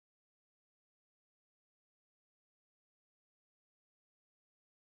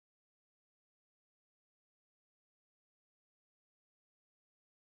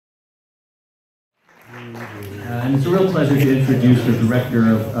and it's a real pleasure to introduce the director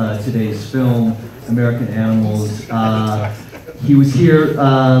of today's film, American Animals. He was here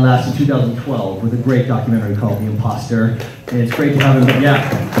last in 2012 with a great documentary called The Imposter, and it's great to have him.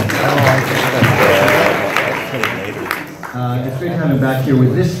 It's great to have him back here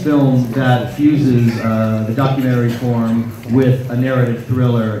with this film that fuses the documentary form with a narrative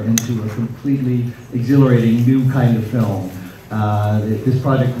thriller into a completely exhilarating new kind of film. This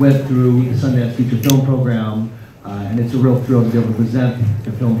project went through the Sundance Feature Film Program, and it's a real thrill to be able to present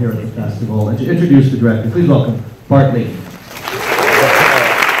the film here at the festival. And to introduce the director, please welcome Bart Layton.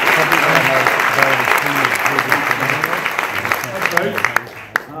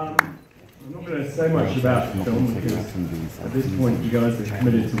 I'm not going to say much about the film because at this point you guys are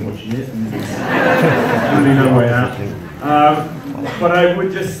committed to watching it and there's really no way out. But I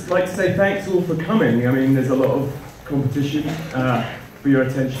would just like to say thanks all for coming. I mean, there's a lot of competition for your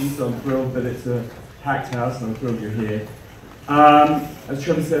attention, so I'm thrilled that it's a packed house and I'm thrilled you're here. As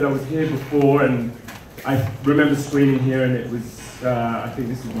Trevor said, I was here before and I remember screening here and it was, I think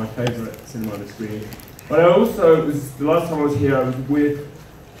this was my favourite cinema screening. But I also, the last time I was here, I was with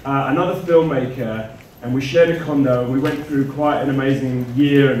another filmmaker and we shared a condo. We went through quite an amazing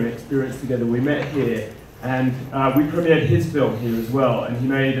year and experience together. We met here and we premiered his film here as well, and he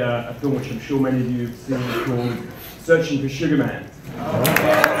made a film which I'm sure many of you have seen called Searching for Sugar Man.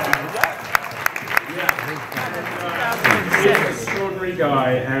 He's an extraordinary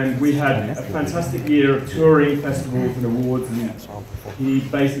guy, and we had a fantastic year of touring, festivals and awards, and he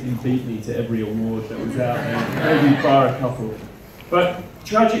basically beat me to every award that was out there, maybe bar a couple. But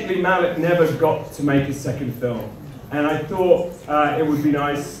tragically, Malik never got to make his second film, and I thought it would be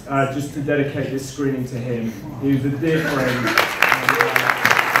nice just to dedicate this screening to him. He was a dear friend.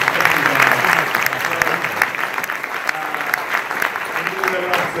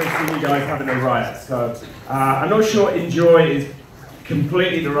 You guys having a riot, so I'm not sure enjoy is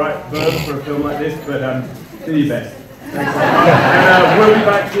completely the right verb for a film like this, but do your best. Thanks. And we'll be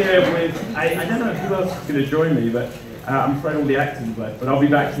back here with, I don't know who else is going to join me, but I'm afraid all the actors left, but I'll be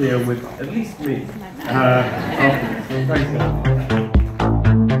back here with at least me after this. Thanks.